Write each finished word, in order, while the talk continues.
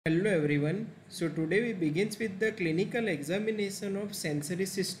Hello everyone. So today we begins with the clinical examination of sensory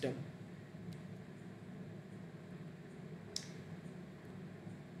system.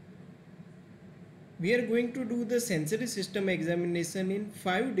 We are going to do the sensory system examination in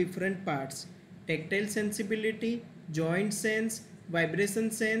 5 different parts: tactile sensibility, joint sense, vibration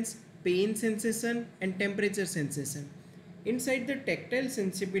sense, pain sensation and temperature sensation. Inside the tactile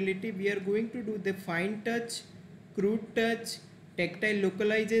sensibility we are going to do the fine touch, crude touch, tactile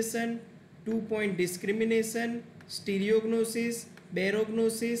localization, 2-point discrimination, stereognosis,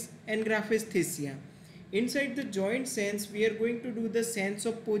 barognosis and graphesthesia. Inside the joint sense, we are going to do the sense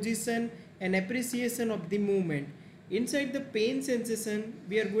of position and appreciation of the movement. Inside the pain sensation,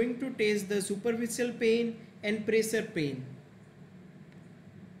 we are going to test the superficial pain and pressure pain.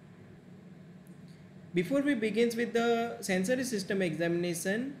 Before we begin with the sensory system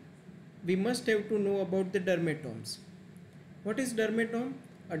examination, we must have to know about the dermatomes. What is dermatome?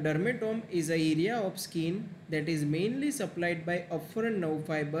 A dermatome is an area of skin that is mainly supplied by afferent nerve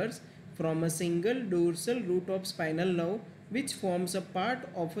fibers from a single dorsal root of spinal nerve, which forms a part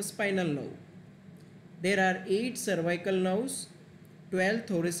of a spinal nerve. There are 8 cervical nerves, 12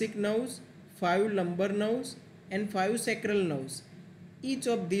 thoracic nerves, 5 lumbar nerves and 5 sacral nerves. Each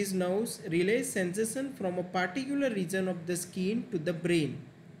of these nerves relays sensation from a particular region of the skin to the brain.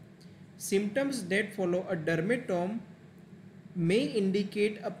 Symptoms that follow a dermatome may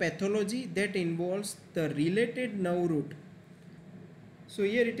indicate a pathology that involves the related nerve root. So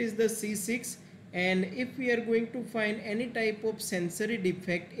here it is the C6, and if we are going to find any type of sensory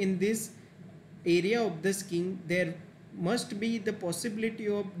defect in this area of the skin, there must be the possibility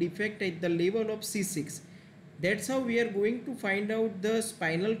of defect at the level of C6. That's how we are going to find out the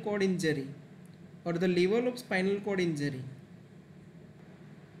spinal cord injury or the level of spinal cord injury.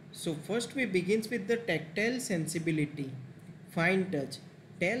 So first we begins with the tactile sensibility. Fine touch.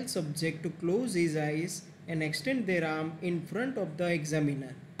 Tell subject to close his eyes and extend their arm in front of the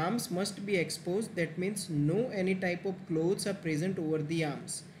examiner. Arms must be exposed, that means no any type of clothes are present over the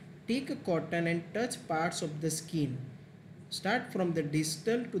arms. Take a cotton and touch parts of the skin. Start from the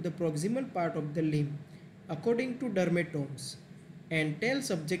distal to the proximal part of the limb according to dermatomes, and tell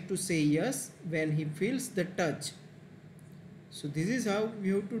subject to say yes when he feels the touch. So this is how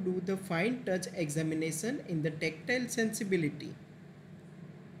we have to do the fine touch examination in the tactile sensibility.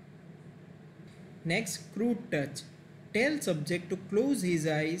 Next, crude touch. Tell subject to close his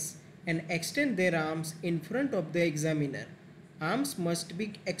eyes and extend their arms in front of the examiner. Arms must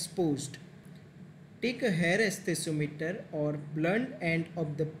be exposed. Take a hair aesthesiometer or blunt end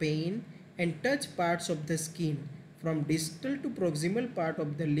of the pen and touch parts of the skin from distal to proximal part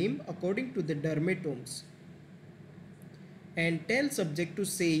of the limb according to the dermatomes, and tell subject to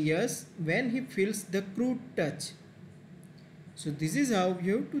say yes when he feels the crude touch. So this is how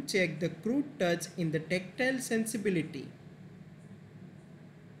you have to check the crude touch in the tactile sensibility.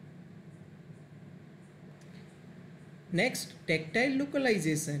 Next, tactile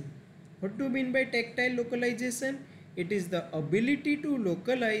localization. What do you mean by tactile localization? It is the ability to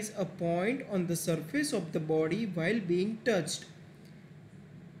localize a point on the surface of the body while being touched.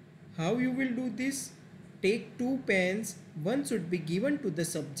 How you will do this? Take 2 pens, one should be given to the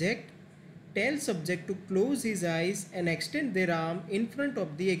subject. Tell subject to close his eyes and extend their arm in front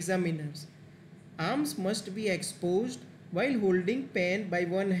of the examiners. Arms must be exposed while holding pen by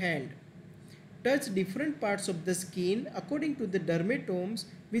one hand. Touch different parts of the skin according to the dermatomes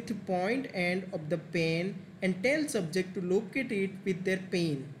with point end of the pen and tell subject to locate it with their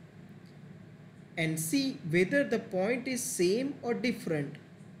pen and see whether the point is same or different.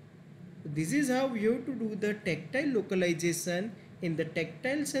 This is how you have to do the tactile localization in the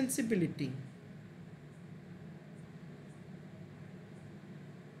tactile sensibility.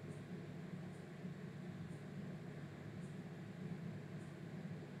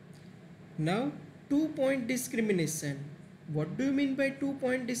 Now, 2-point discrimination. What do you mean by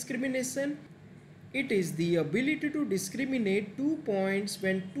 2-point discrimination? It is the ability to discriminate 2 points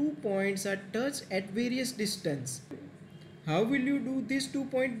when 2 points are touched at various distance. How will you do this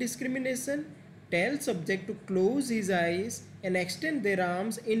 2-point discrimination? Tell subject to close his eyes and extend their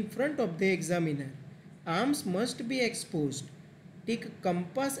arms in front of the examiner. Arms must be exposed. Take a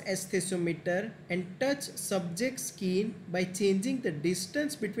compass aesthesiometer and touch subject's skin by changing the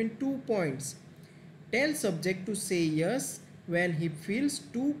distance between 2 points. Tell subject to say yes when he feels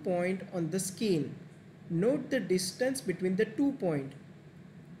 2 points on the skin. Note the distance between the 2 points.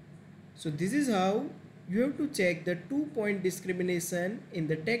 So this is how you have to check the 2-point discrimination in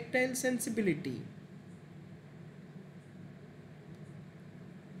the tactile sensibility.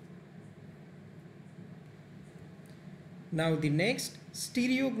 Now the next,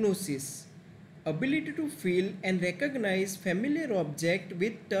 stereognosis. Ability to feel and recognize familiar object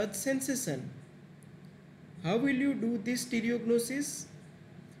with touch sensation. How will you do this stereognosis?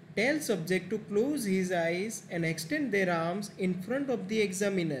 Tell subject to close his eyes and extend their arms in front of the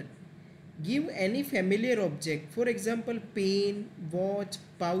examiner. Give any familiar object, for example pen, watch,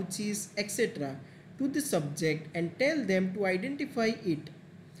 pouches, etc. to the subject and tell them to identify it.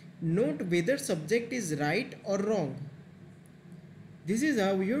 Note whether subject is right or wrong. This is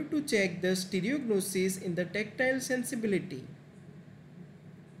how you have to check the stereognosis in the tactile sensibility.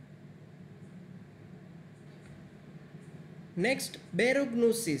 Next,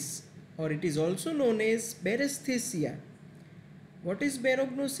 barognosis, or it is also known as paresthesia. What is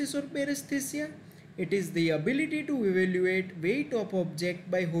barognosis or paresthesia? It is the ability to evaluate weight of object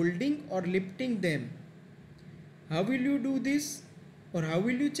by holding or lifting them. How will you do this, or how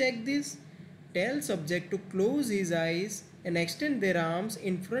will you check this? Tell subject to close his eyes and extend their arms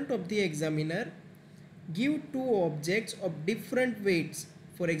in front of the examiner. Give two objects of different weights,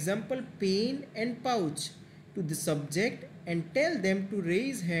 for example pen and pouch, to the subject and tell them to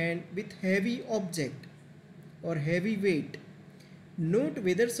raise hand with heavy object or heavy weight. Note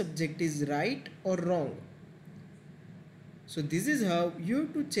whether subject is right or wrong. So this is how you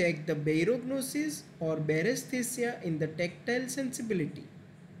have to check the barognosis or paresthesia in the tactile sensibility.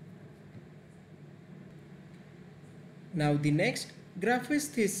 Now the next,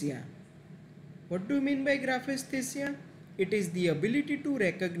 graphesthesia. What do you mean by graphesthesia? It is the ability to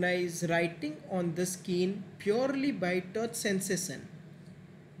recognize writing on the skin purely by touch sensation.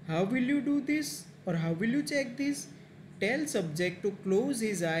 How will you do this, or how will you check this? Tell subject to close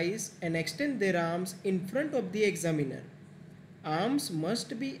his eyes and extend their arms in front of the examiner. Arms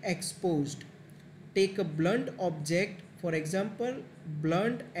must be exposed. Take a blunt object, for example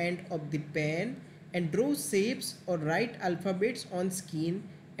blunt end of the pen, and draw shapes or write alphabets on skin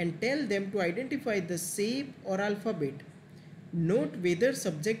and tell them to identify the shape or alphabet. Note whether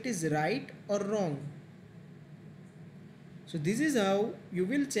subject is right or wrong. So this is how you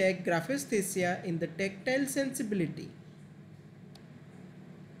will check graphesthesia in the tactile sensibility.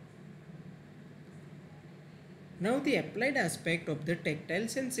 Now the applied aspect of the tactile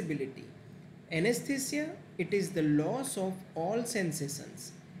sensibility. Anesthesia, it is the loss of all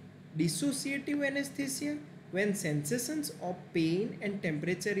sensations. Dissociative anesthesia, when sensations of pain and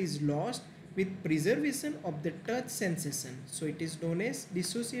temperature is lost with preservation of the touch sensation. So it is known as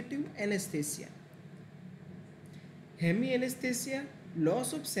dissociative anesthesia. Hemianesthesia,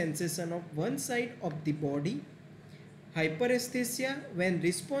 loss of sensation of one side of the body. Hyperesthesia, when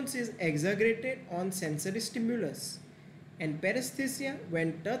response is exaggerated on sensory stimulus. And paresthesia,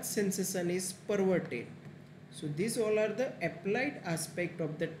 when touch sensation is perverted. So these all are the applied aspect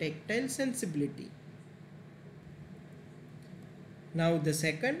of the tactile sensibility. Now the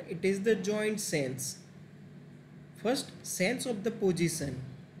second, it is the joint sense. First, sense of the position.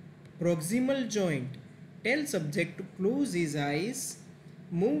 Proximal joint. Tell subject to close his eyes,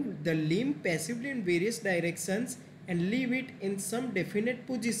 move the limb passively in various directions and leave it in some definite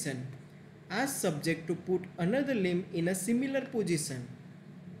position. Ask subject to put another limb in a similar position.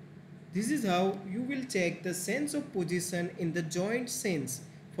 This is how you will check the sense of position in the joint sense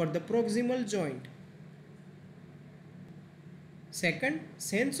for the proximal joint. Second,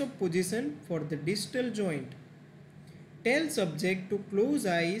 sense of position for the distal joint. Tell subject to close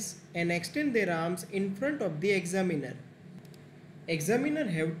eyes and extend their arms in front of the examiner. Examiner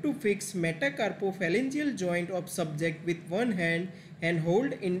have to fix metacarpophalangeal joint of subject with one hand and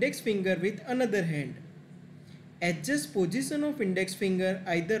hold index finger with another hand. Adjust position of index finger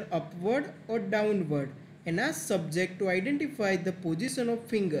either upward or downward and ask subject to identify the position of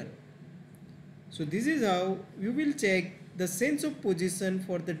finger. So this is how you will check the sense of position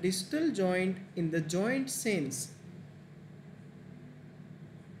for the distal joint in the joint sense.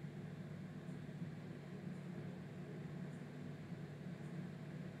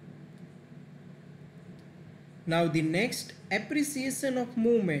 Now the next, appreciation of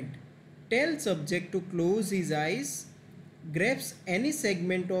movement. Tell subject to close his eyes, grasp any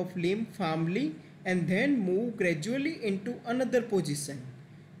segment of limb firmly and then move gradually into another position.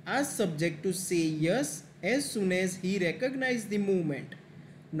 Ask subject to say yes as soon as he recognizes the movement.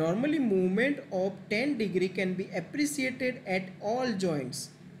 Normally movement of 10 degree can be appreciated at all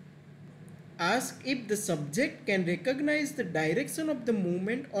joints. Ask if the subject can recognize the direction of the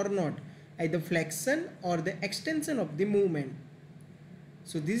movement or not, either flexion or the extension of the movement.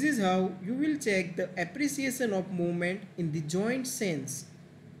 So this is how you will check the appreciation of movement in the joint sense.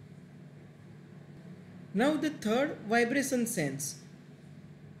 Now the third, vibration sense.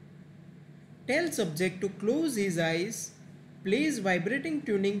 Tell subject to close his eyes Place vibrating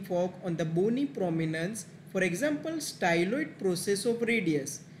tuning fork on the bony prominence, for example styloid process of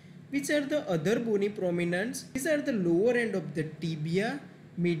radius. Which are the other bony prominence? These are the lower end of the tibia,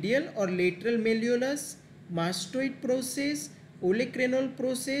 medial or lateral malleolus, mastoid process, olecranon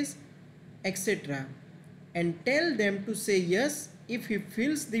process, etc. And tell them to say yes if he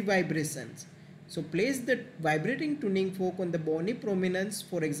feels the vibrations. So place the vibrating tuning fork on the bony prominence,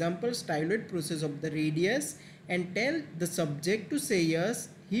 for example styloid process of the radius, and tell the subject to say yes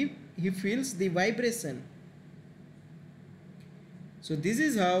he feels the vibration. So this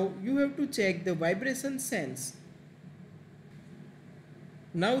is how you have to check the vibration sense.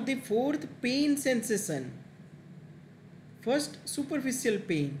 Now the fourth, pain sensation. First, superficial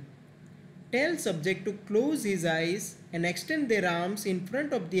pain. Tell subject to close his eyes and extend their arms in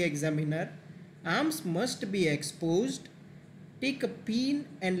front of the examiner. Arms must be exposed. Take a pin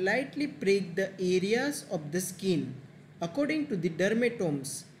and lightly prick the areas of the skin according to the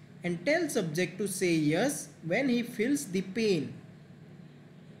dermatomes and tell subject to say yes when he feels the pain.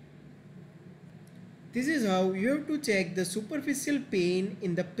 This is how you have to check the superficial pain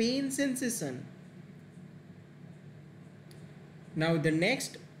in the pain sensation. Now the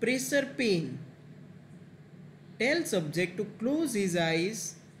next, pressure pain. Tell subject to close his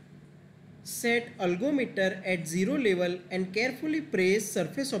eyes, set algometer at 0 level and carefully press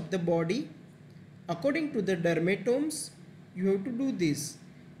surface of the body. According to the dermatomes, you have to do this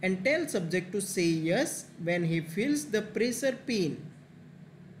and tell subject to say yes when he feels the pressure pain.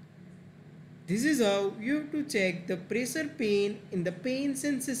 This is how you have to check the pressure pain in the pain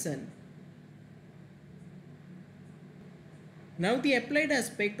sensation. Now the applied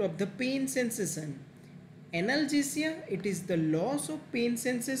aspect of the pain sensation. Analgesia, it is the loss of pain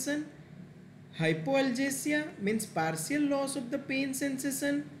sensation. Hypoalgesia means partial loss of the pain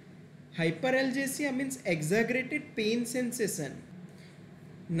sensation. Hyperalgesia means exaggerated pain sensation.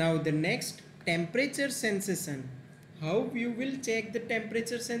 Now the next, temperature sensation. How you will check the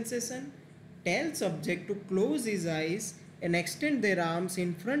temperature sensation? Tell subject to close his eyes and extend their arms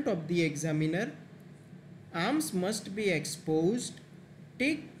in front of the examiner. Arms must be exposed.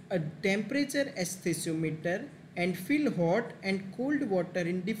 Take a temperature aesthesiometer and feel hot and cold water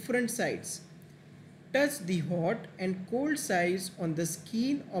in different sides. Touch the hot and cold sides on the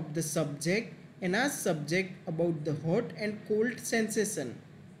skin of the subject and ask subject about the hot and cold sensation.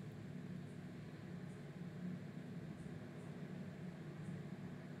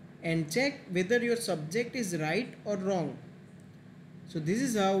 And check whether your subject is right or wrong. So this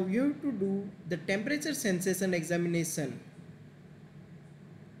is how you have to do the temperature sensation examination.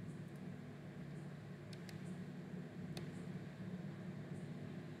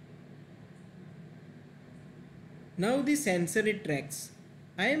 Now the sensory tracts.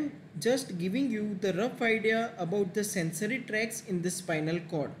 I am just giving you the rough idea about the sensory tracts in the spinal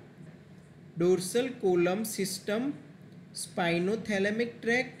cord. Dorsal column system, spinothalamic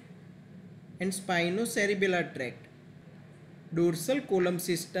tract and spinocerebellar tract. Dorsal column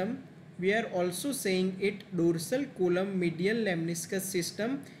system, we are also saying it dorsal column medial lemniscus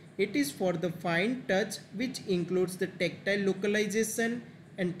system. It is for the fine touch which includes the tactile localization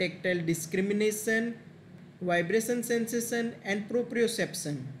and tactile discrimination, vibration sensation and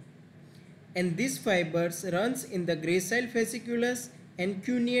proprioception. And these fibers runs in the gracile fasciculus and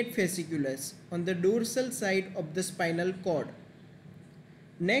cuneate fasciculus on the dorsal side of the spinal cord.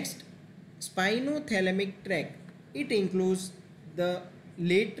 Next, spinothalamic tract. It includes the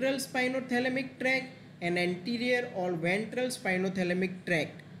lateral spinothalamic tract and anterior or ventral spinothalamic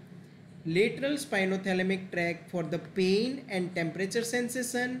tract. Lateral spinothalamic tract for the pain and temperature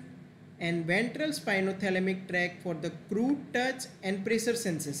sensation, and ventral spinothalamic tract for the crude touch and pressure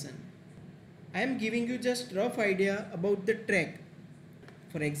sensation. I am giving you just rough idea about the tract.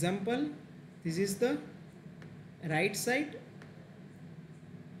 For example, this is the right side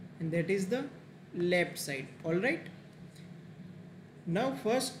and that is the left side. Alright. Now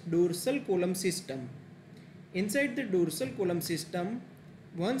first, dorsal column system. Inside the dorsal column system,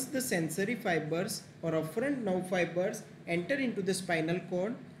 once the sensory fibers or afferent nerve fibers enter into the spinal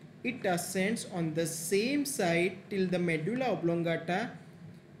cord, it ascends on the same side till the medulla oblongata.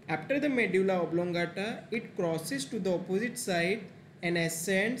 After the medulla oblongata, it crosses to the opposite side and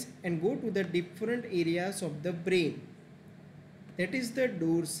ascends and go to the different areas of the brain. That is the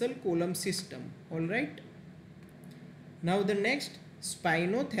dorsal column system. Alright. Now the next,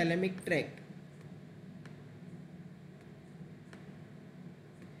 spinothalamic tract.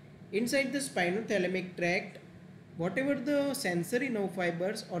 Inside the spinothalamic tract, whatever the sensory nerve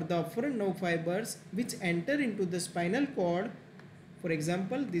fibers or the afferent nerve fibers which enter into the spinal cord, for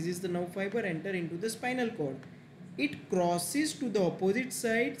example, this is the nerve fiber enter into the spinal cord. it crosses to the opposite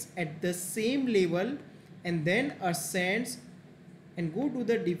sides at the same level and then ascends and go to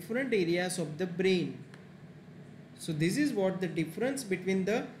the different areas of the brain. So this is what the difference between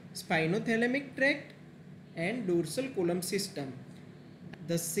the spinothalamic tract and dorsal column system.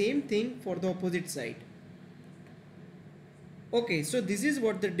 The same thing for the opposite side. Okay, so this is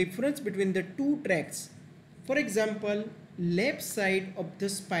what the difference between the two tracts. For example, left side of the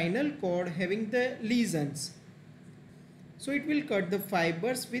spinal cord having the lesions. So it will cut the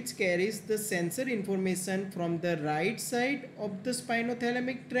fibers which carries the sensor information from the right side of the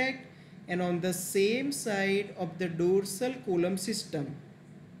spinothalamic tract and on the same side of the dorsal column system.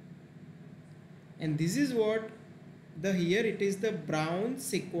 And this is what here it is the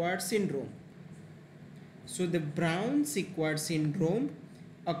Brown-Séquard syndrome. So the Brown-Séquard syndrome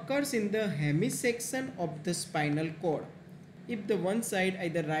occurs in the hemisection of the spinal cord. If the one side,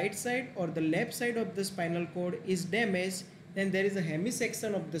 either right side or the left side of the spinal cord is damaged, then there is a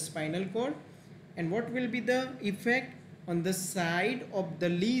hemisection of the spinal cord. And what will be the effect on the side of the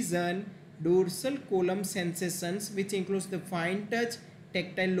lesion? Dorsal column sensations, which includes the fine touch,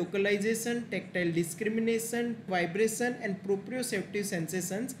 tactile localization, tactile discrimination, vibration and proprioceptive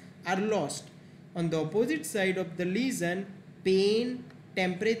sensations are lost. On the opposite side of the lesion, pain,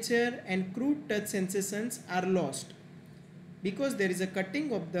 temperature and crude touch sensations are lost because there is a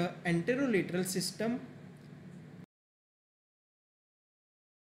cutting of the anterolateral system